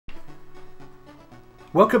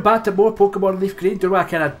Welcome back to more Pokemon Leaf Green. Don't know why I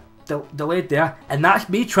kind of delayed there. And that's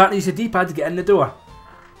me trying to use the D-pad to get in the door.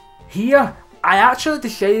 Here, I actually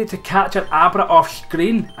decided to catch an Abra off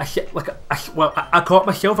screen. I caught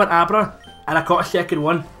myself an Abra, and I caught a second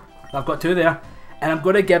one. I've got two there. And I'm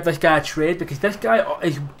going to give this guy a trade, because this guy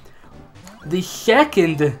is the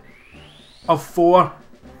second of 4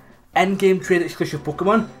 in-game trade exclusive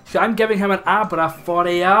Pokemon. So I'm giving him an Abra for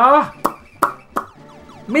a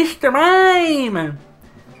Mr. Mime,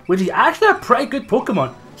 which is actually a pretty good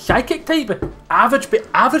Pokemon. Psychic type, average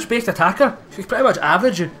based attacker, so it's pretty much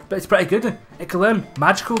average, but it's pretty good. It can learn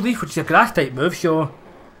Magical Leaf, which is a grass type move, so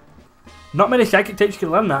not many psychic types can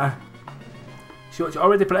learn that. So it's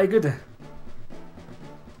already pretty good.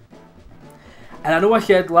 And I know I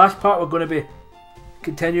said last part we're going to be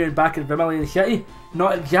continuing back in Cerulean City.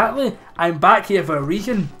 Not exactly. I'm back here for a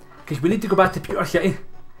reason, because we need to go back to Pewter City,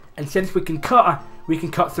 and since we can cut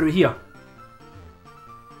through here.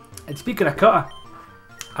 And speaking of cutter,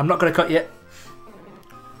 I'm not going to cut yet.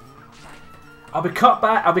 I'll be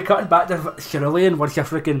cutting back to Cerulean once I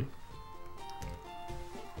freaking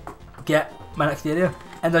get my next area.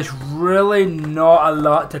 And there's really not a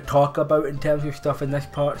lot to talk about in terms of stuff in this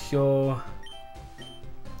part, so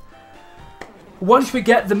once we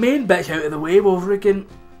get the main bits out of the way, we'll freaking.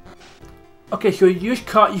 Okay, so you use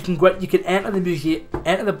cut, you can enter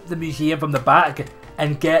the museum from the back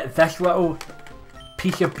and get this little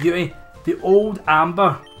piece of beauty, the old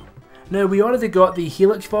amber. Now we already got the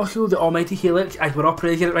Helix fossil, the almighty Helix, as we're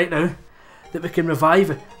operating it right now, that we can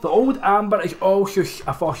revive. The old amber is also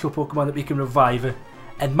a fossil Pokemon that we can revive.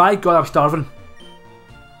 And my god, I'm starving.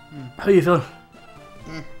 How are you feeling?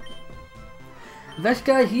 This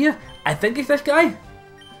guy here, I think it's this guy.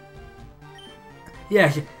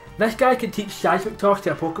 Yes, this guy can teach seismic talk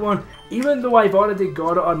to a Pokemon. Even though I've already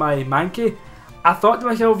got it on my Mankey, I thought to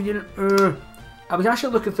myself, you know, I was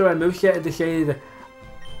actually looking through a moveset and decided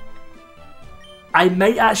I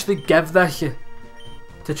might actually give this to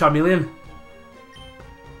Charmeleon.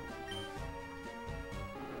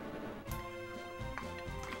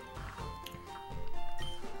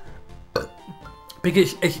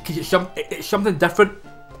 Because it's something different.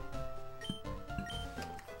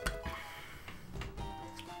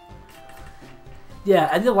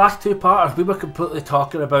 Yeah, in the last two parts we were completely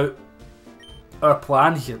talking about our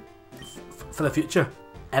plans for the future,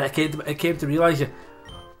 and it came to realise,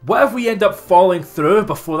 what if we end up falling through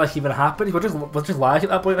before this even happens? We're just lying at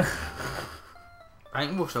that point. I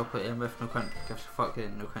think we'll still play it with no cunt gives a fuck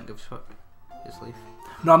and no cunt gives a fuck. Just leave.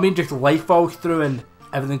 No, I mean just life falls through and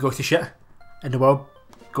everything goes to shit, and the world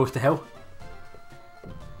goes to hell.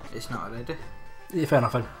 It's not already. Yeah, fair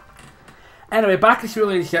enough. Anyway, back to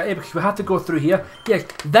Cerulean City, because we have to go through here. Yes,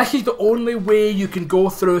 this is the only way you can go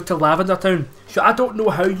through to Lavender Town. So I don't know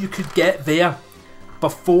how you could get there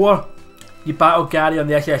before you battle Gary on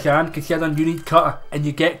the SSN, considering you need cutter and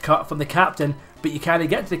you get cut from the captain, but you can't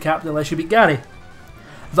get to the captain unless you beat Gary.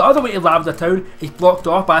 The other way to Lavender Town is blocked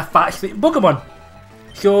off by a fat sleeping Pokemon.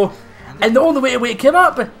 So, and the only way to wake him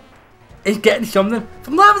up is getting something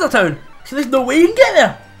from Lavender Town. So there's no way you can get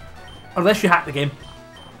there unless you hack the game.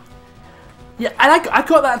 Yeah, and I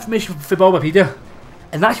got that information from Bulbapedia,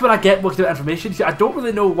 and that's where I get most of the information, so I don't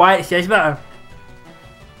really know why it says that.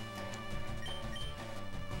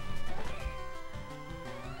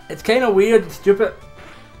 It's kind of weird and stupid,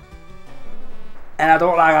 and I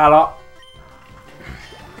don't like it a lot.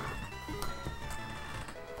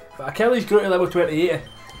 But Achilles grew to level 28,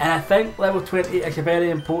 and I think level 28 is a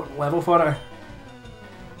very important level for it.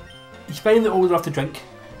 He's finally old enough to drink.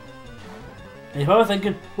 And you're probably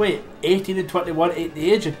thinking, wait, 18 and 21 ain't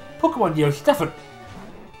the age. Pokemon years is different.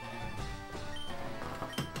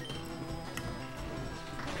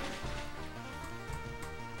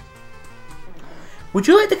 Would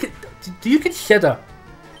you like to, do you consider,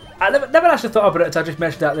 I never actually thought about it until I just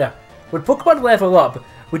mentioned that there. When Pokemon level up,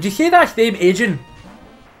 would you say that's them aging?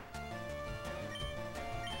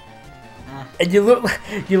 And you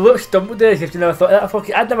look stumbled there because you never thought of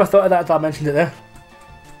that. I'd never thought of that until I mentioned it there.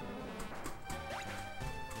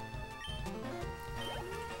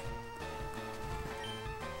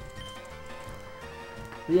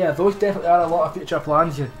 Yeah, those definitely are a lot of future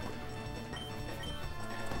plans.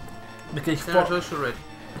 Because there's also Red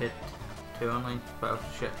Dead 2 online, but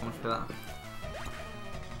shit comes for that.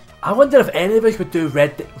 I wonder if any of us would do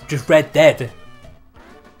just Red Dead.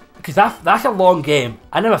 Because that's a long game.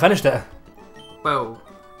 I never finished it. Well,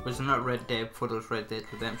 was there not Red Dead before there was Red Dead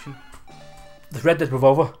Redemption? There's Red Dead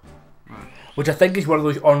Revolver. Which I think is one of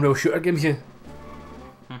those on-rail shooter games.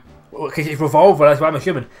 Because it's Revolver, that's what I'm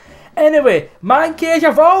assuming. Anyway, Mankey is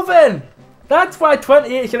evolving! That's why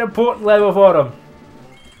 28 is an important level for him.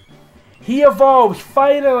 he evolves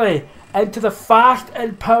finally into the fast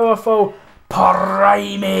and powerful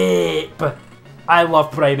Primeape. I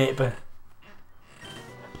love Primeape.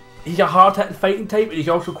 He's a hard-hitting fighting type, and he's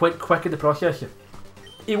also quite quick in the process.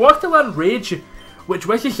 He wants to learn Rage, which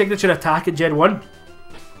was his signature attack in Gen 1.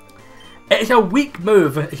 It's a weak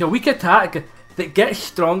move, it's a weak attack that gets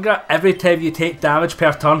stronger every time you take damage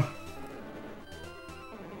per turn.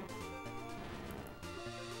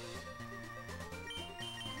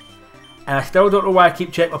 And I still don't know why I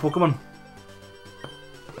keep checking my Pokemon.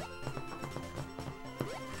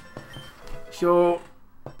 So,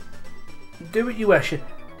 do what you wish,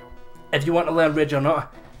 if you want to learn Rage or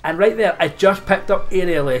not. And right there, I just picked up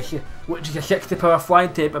Aerial Ace, which is a 60 power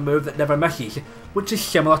flying type, a move that never misses, which is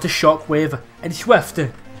similar to Shockwave and Swift.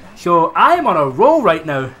 So I am on a roll right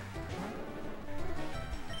now.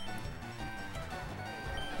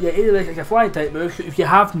 Yeah, Aerial Ace is a flying type move, so if you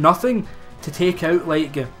have nothing to take out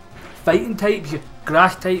like fighting types,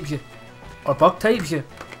 grass types, or bug types, you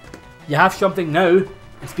have something now.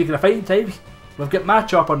 And speaking of fighting types, we've got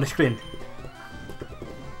Machop on the screen.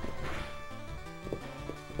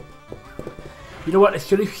 You know what, as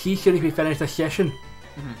soon as we finish this session,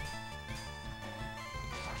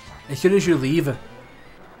 as soon as you leave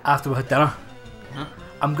after we had dinner,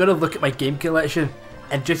 I'm going to look at my game collection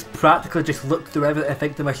and just practically just look through everything and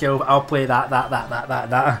think to myself, I'll play that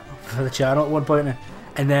for the channel at one point,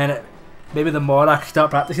 and then maybe the more I can start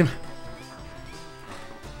practicing.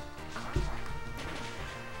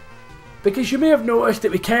 Because you may have noticed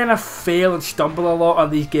that we kind of fail and stumble a lot on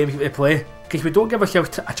these games that we play, because we don't give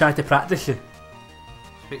ourselves a chance to practice.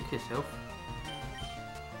 Speak to yourself.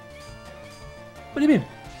 What do you mean?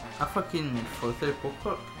 I fucking flew through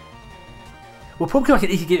Pokepark. Well, Pokemon's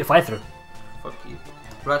an easy game to fly through. Fuck you.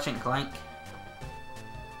 Ratchet and Clank.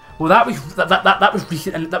 Well, that was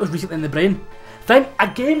recently in the brain. Think a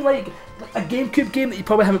game like a GameCube game that you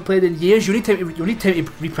probably haven't played in years. You need time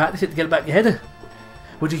to re-practice it to get it back in your head.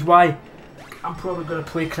 Which is why I'm probably going to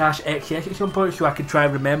play Crash XS at some point so I can try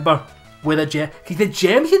and remember where the gems. Because the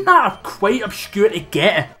gems in that are quite obscure to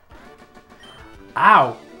get.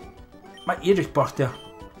 Ow! My ear just burst there.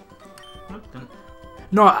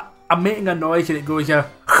 No, I'm making a noise and it goes in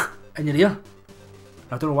your ear.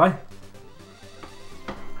 I don't know why.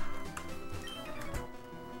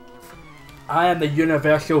 I am the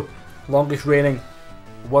universal longest reigning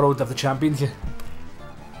World of the Champions.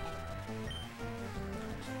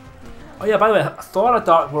 Oh yeah, by the way, I thought a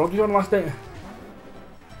Dark World was on last night.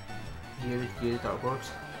 You Dark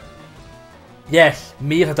Worlds? Yes,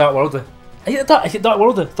 me as a Dark World. I hate Dark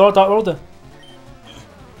World. Thought a Dark World. What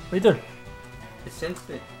are you doing? It's sent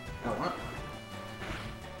to me. I want it.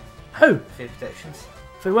 How? For predictions.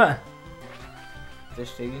 For what? The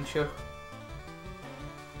Australian show.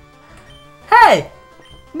 Hey!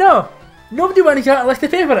 No! Nobody wanted to list the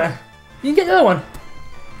paper it. You can get the other one.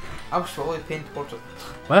 I was slowly paying towards it.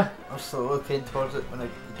 What? I was slowly paying towards it when I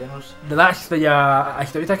get dinners. No, that's the I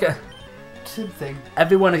study ticket. Same thing.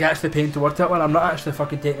 Everyone is actually paying towards that one. I'm not actually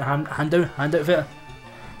fucking taking a handout for it.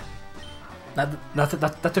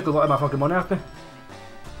 That took a lot of my fucking money off me.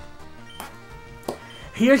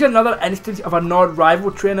 Here's another instance of a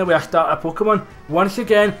non-rival trainer where I start a Pokemon. Once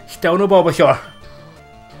again, still no Bulbasaur.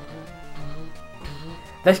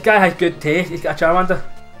 This guy has good taste. He's got a Charmander.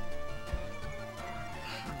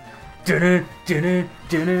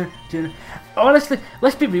 Honestly,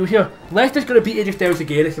 let's be real here. Leicester's going to beat AJ Styles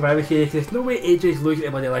again if I say, because there's no way AJ's losing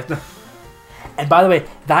to Bloody Lesnar. And by the way,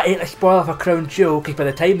 that ain't a spoiler for Crown Jewel, because by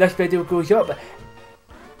the time this video goes up,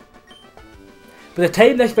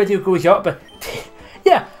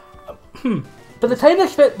 yeah, by the time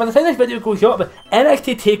this video goes up,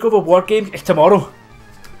 NXT Takeover War Games is tomorrow.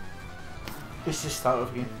 It's the start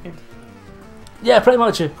of the game. Yeah, pretty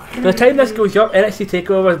much. By the time this goes up, NXT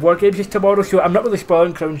Takeover War Games is tomorrow, so I'm not really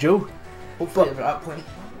spoiling Crown Jewel. Hopefully at that point,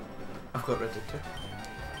 I've got Red Dead 2.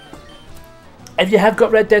 If you have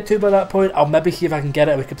got Red Dead 2 by that point, I'll maybe see if I can get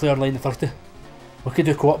it and we can play online the Thursday. We could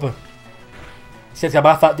do co-op. Since I'm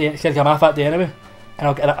off that day anyway, and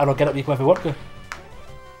I'll get it week for work.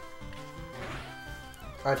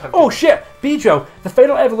 Oh shit! Beedrill, the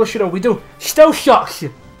final evolution of Weedle, still sucks!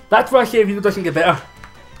 That's why I say Weedle doesn't get better.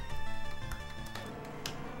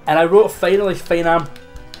 And I wrote finally Finearm,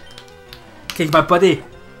 because my buddy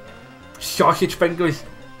Sausage Fingers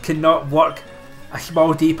cannot work a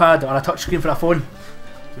small D-pad on a touchscreen for a phone.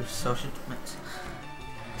 Your sausage mitts.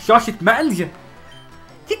 Sausage mittens? You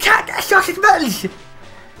can't get a sausage mittens!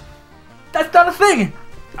 That's not a thing!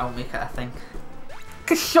 I'll make it a thing.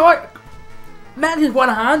 Cause mittens is one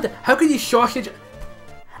hand, how can you sausage...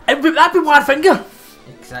 That'd be one finger!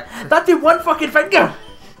 Exactly. That'd be one fucking finger!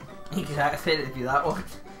 You could expect it to be that one.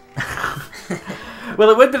 Well,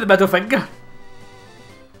 it would be the middle finger.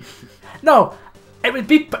 No, it would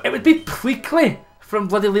be Pleakley from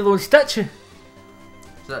bloody Lilo and Stitch. Is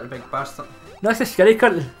that the big bastard? No, it's a scary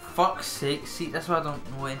cunt. Fuck's sake, see, that's why I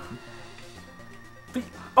don't know anything.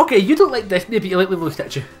 Okay, you don't like Disney, but you like Lilo and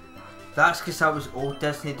Stitch. That's because I was old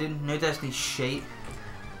Disney, dude. New Disney's shite.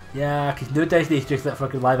 Yeah, because new Disney's just that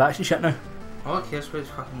fucking live action shit now. Oh, who cares what it's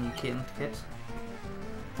fucking catering to kids?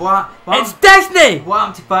 What? It's Disney! What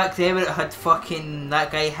happened to back there where it had fucking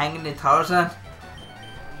that guy hanging in Tarzan?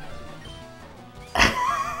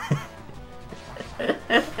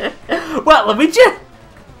 What, Luigi?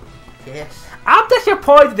 Yes. I'm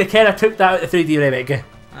disappointed they kind of took that out of the 3D remake.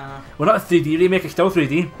 Well, not a 3D remake, it's still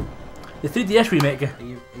 3D. The 3DS remake. Are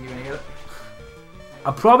you gonna get it?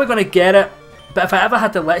 I'm probably gonna get it, but if I ever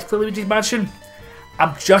had to Let's Play Luigi's Mansion,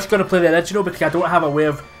 I'm just gonna play the original because I don't have a way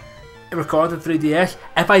of recording 3DS.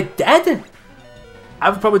 If I did, I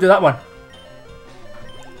would probably do that one.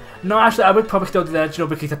 No, actually, I would probably still do the original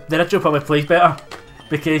because the original probably plays better.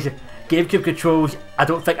 Because GameCube controls, I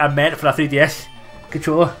don't think are meant for a 3DS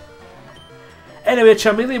controller. Anyway,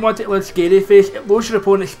 Charmeleon wanted to load Scary Face. It lowers your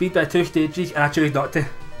opponent's speed by 2 stages, and I chose not to.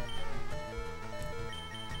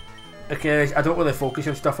 Because I don't really focus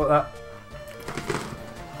on stuff like that.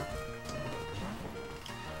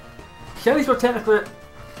 Series will technically,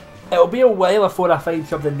 it'll be a while before I find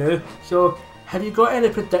something new. So, have you got any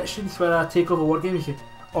predictions when I take over Wargames?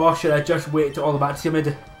 Or should I just wait till all the matches are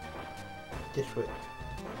made? Just wait.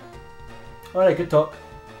 Alright, good talk.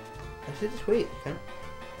 I said just wait, you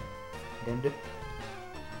can do.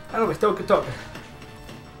 I know, but still good talk.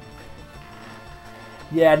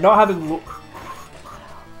 Yeah, not having...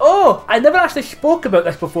 Oh! I never actually spoke about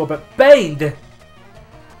this before, but Bind.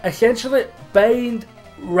 Essentially, Bind,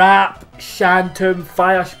 Wrap, Shantum,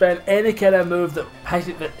 Fire Spin, any kind of move that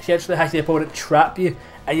essentially has the opponent trap you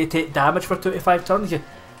and you take damage for 25 turns.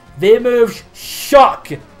 They moves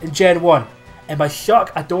Shock in Gen 1. And by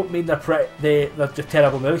Shock, I don't mean they're just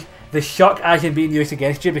terrible moves. The Shock as in being used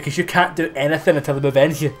against you because you can't do anything until the move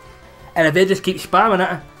ends you. And if they just keep spamming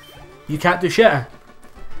it, you can't do shit.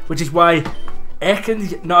 Which is why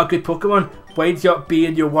Ekans not a good Pokemon, winds up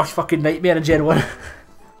being your worst fucking nightmare in Gen 1.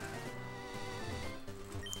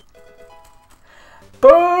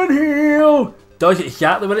 Burn Heal! Does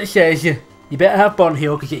exactly what it says. You better have Burn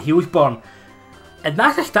Heal because it heals Burn. And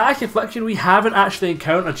that's a status affliction we haven't actually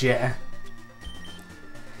encountered yet.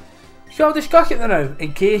 So I'll discuss it now,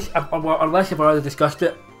 in case, unless I've already discussed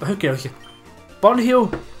it, but who cares? Burn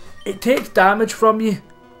Heal, it takes damage from you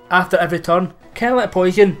after every turn, kind of like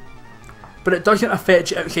poison, but it doesn't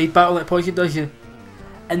affect you outside battle like poison does you.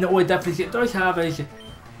 And the only difference it does have is,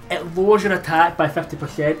 it lowers your attack by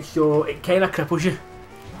 50%, so it kind of cripples you.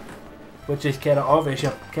 Which is kind of obvious,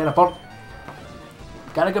 you're kind of burnt.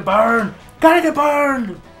 Gotta get burned! Gotta get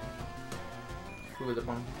burned! Who with the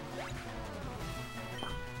bomb?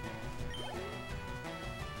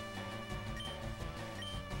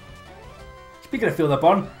 Speaking of feel the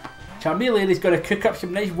burn, Charmeleon is going to cook up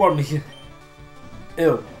some nice worms.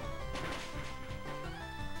 Ew.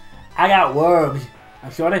 I got worms.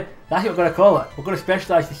 I'm sorry, that's what we're going to call it. We're going to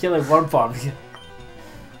specialise in selling worm farms.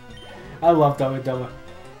 I love Dumb and Dumber.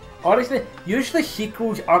 Honestly, usually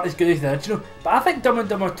sequels aren't as good as the original, but I think Dumb and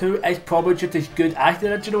Dumber 2 is probably just as good as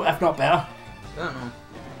the original, if not better. I don't know.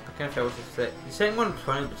 I can't tell what's the threat. The second one was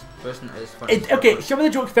funny, but it wasn't as funny. Okay, some of the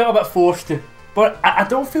jokes felt a bit forced, but I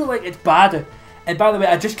don't feel like it's bad. And by the way,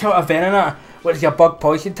 I just killed a Venonat, which is a bug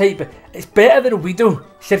poison type, but it's better than a Weedle,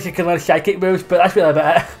 since you can learn psychic moves, but that's really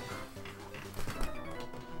about it.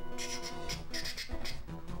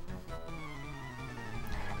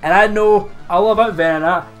 And I know all about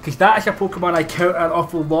Venonat, because that is a Pokemon I counter an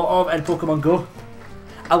awful lot of in Pokemon Go.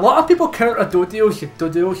 A lot of people counter Doduos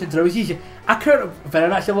and Drowsies. I counter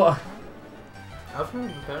Venonats a lot. I've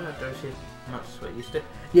never found a Drowsy much as what I used to.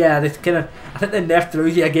 Yeah, they kind of, I think they nerfed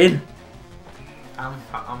Drowsy again.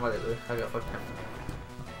 I'm with it, I got fucked up.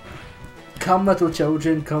 Come little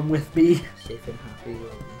children, come with me. Safe and happy.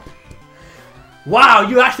 Wow,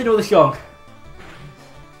 you actually know the song.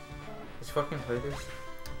 It's fucking hilarious.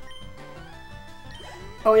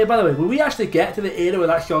 Oh yeah, by the way, when we actually get to the area where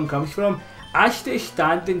that song comes from, I stay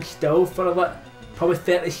standing still for like probably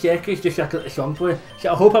 30 seconds just so I can let the song play.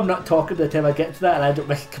 So I hope I'm not talking by the time I get to that and I don't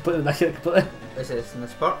miss it completely. Is this in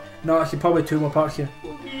this part? No, actually probably 2 more parts here.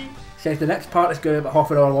 Says the next part is going to be about half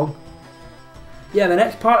an hour long. Yeah, the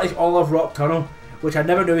next part is all of Rock Tunnel, which I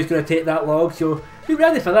never knew was going to take that long, so be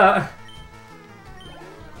ready for that.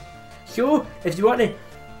 So, if you want to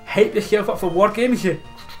hype yourself up for Wargames,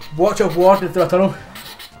 watch a war through a tunnel.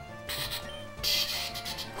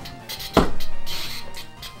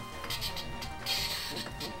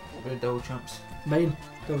 double jumps. Mine.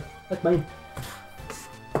 That's mine.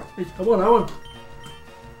 I want.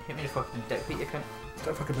 Hit me the fucking dick, beat you cunt.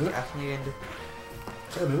 Don't fucking move it. Asking you again, dude.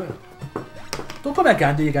 Don't move it. Don't call me a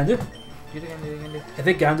Gandu, you Gandu. You're again, dude. I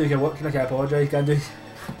think Gandu can work, I can apologise, Gandu.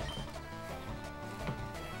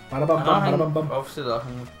 Marabum. Obviously the other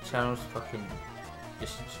channel's fucking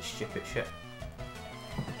just stupid shit.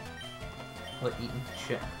 Like eating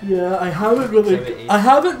shit. Yeah, I haven't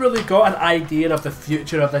really got an idea of the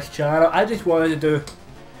future of this channel. I just wanted to do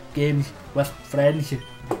games with friends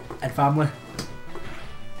and family.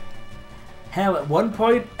 Hell, at one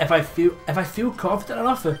point, if I feel confident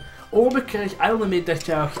enough, or because I only made this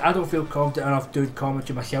channel, I don't feel confident enough doing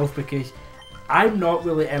commentary myself because I'm not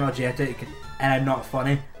really energetic and I'm not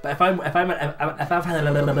funny. But if I'm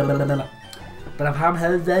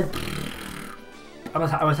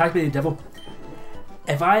attacking the devil.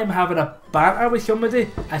 If I am having a banter with somebody,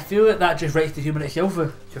 I feel that just writes the human itself.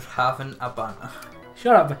 Just having a banter.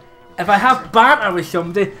 Shut up. If I have banter with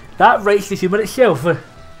somebody, that writes the human itself.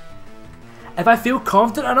 If I feel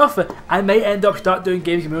confident enough, I might end up start doing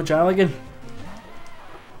games on my own channel again.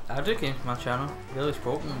 I do games on my channel. Really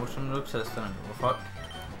spoken. Most of them looks at this don't give a fuck.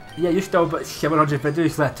 Yeah, you still got 700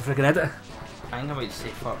 videos left to freaking edit. I think I might say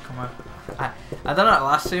fuck, come on. I done it the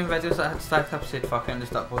last 7 videos that I had stacked up, said fuck it and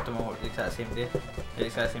just upload them all at the exact same day. At the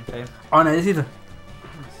exact same time. Oh no, either.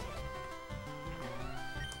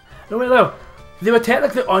 No wait though. They were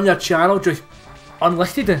technically on your channel just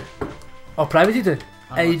unlisted or privated.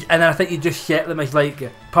 And then I think you just set them as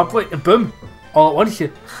like public and boom, all at once.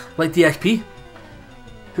 Like DSP,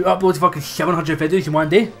 who uploads fucking 700 videos in one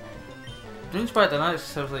day. Doing bad than that, I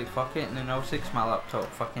was like fuck it, and then obviously cause my laptop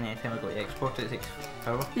fucking anytime I go to export it takes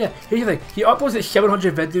forever. Yeah, here's the thing, he uploads like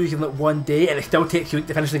 700 videos in like one day and it still takes you a week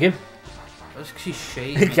to finish the game. That's because he's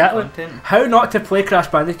shite. Exactly. How not to play Crash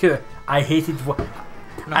Bandicoot? I hated no,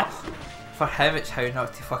 for him it's how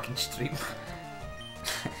not to fucking stream.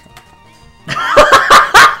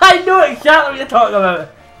 I know exactly what you're talking about.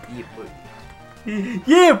 Yeah boy.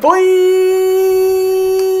 Yeah boy!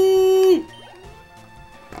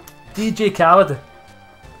 DJ Khaled.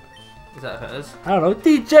 Is that who it is? I don't know.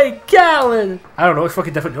 DJ Khaled! I don't know, it's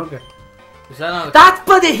fucking different joke. Is that not the That's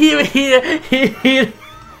bloody here. Is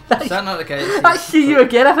that not the guy that I see you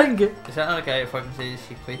again, I think. Is that not the guy that fucking says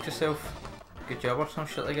you played yourself? Good job or some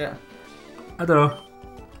shit like that? I don't know.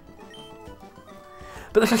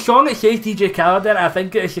 But there's a song that says DJ Khaled in it, I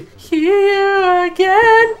think it's Here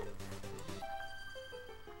Again.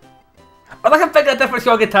 Oh, I can think of a different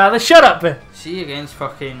song entirely. Shut up! See against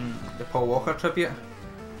fucking the Paul Walker tribute?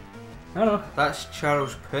 I don't know. That's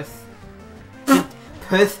Charles Puth.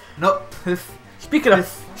 Puth, not Puth. Speaking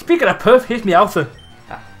of Puff, here's me alpha.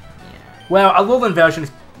 Yeah. Well, a Lowland version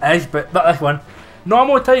is, but not this one.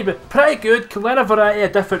 Normal type, pretty good, can learn a variety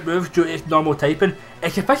of different moves due to its normal typing.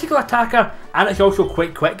 It's a physical attacker and it's also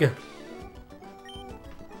quite quick.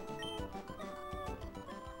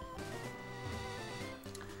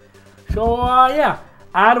 So yeah,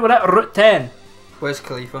 and we're at Route 10. Where's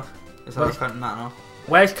Khalifa? Is that counting that now?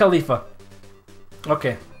 Where's Khalifa?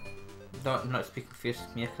 Okay. No, I'm not speaking fierce,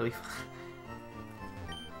 Mia Khalifa.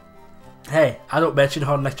 Hey, I don't mention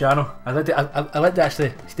her on this channel. I like to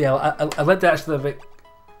actually stay. I like to actually.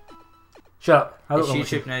 Shut up. I don't know.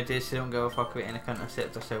 It's YouTube nowadays, so they don't give a fuck about any cunt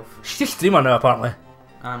except herself. She's a streamer now, apparently.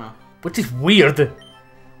 I know. Which is weird.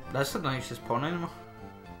 That's not nice as porn anymore.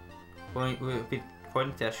 We've been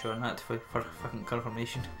pointing to a show on that for fucking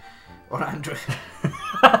confirmation. Or Andrew.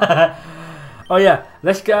 Oh yeah,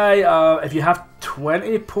 this guy, if you have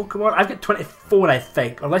 20 Pokemon, I've got 24 I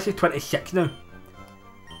think, unless you're 26 now.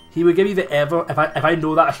 He would give you the Ever, if I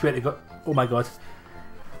know that I swear to God, oh my god.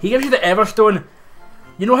 He gives you the Everstone.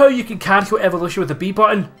 You know how you can cancel evolution with the B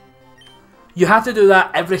button? You have to do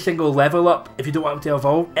that every single level up if you don't want them to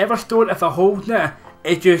evolve. Everstone, if they're holding it,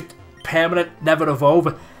 it's just permanent, never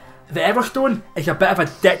evolve. The Everstone is a bit of a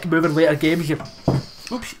dick move in later games.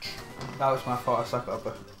 Oops. That was my fault, I suck it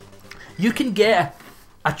up. You can get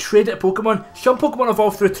a traded Pokemon. Some Pokemon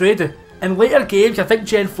evolve through trade. In later games, I think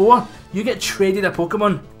Gen 4, you get traded a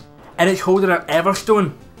Pokemon and it's holding an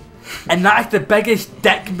Everstone. And that is the biggest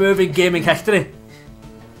dick move in gaming history.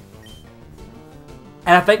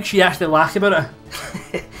 And I think she actually laughs about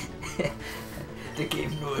it. The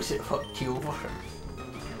game knows it fucked you over.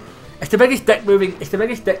 It's the biggest dick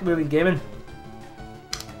move in gaming.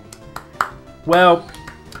 Well,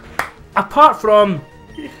 apart from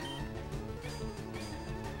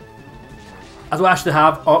I don't actually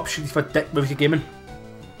have options for dick moves in gaming.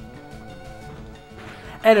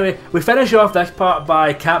 Anyway, we finish off this part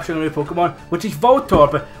by capturing a new Pokemon, which is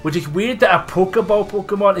Voltorb, which is weird that a Pokeball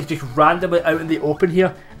Pokemon is just randomly out in the open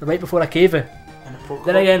here. right before a cave. In the Pokeball.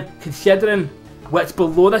 Then again, considering what's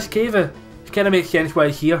below this cave, it kind of makes sense why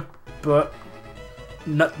it's here, but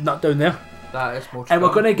not down there. That is more. And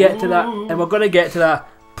we're gonna get to that. And we're gonna get to that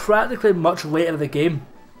practically much later in the game.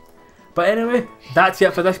 But anyway, that's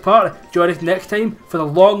it for this part. Join us next time for the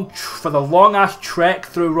long ass trek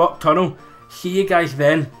through Rock Tunnel. See you guys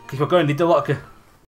then, because we're gonna need a lot of.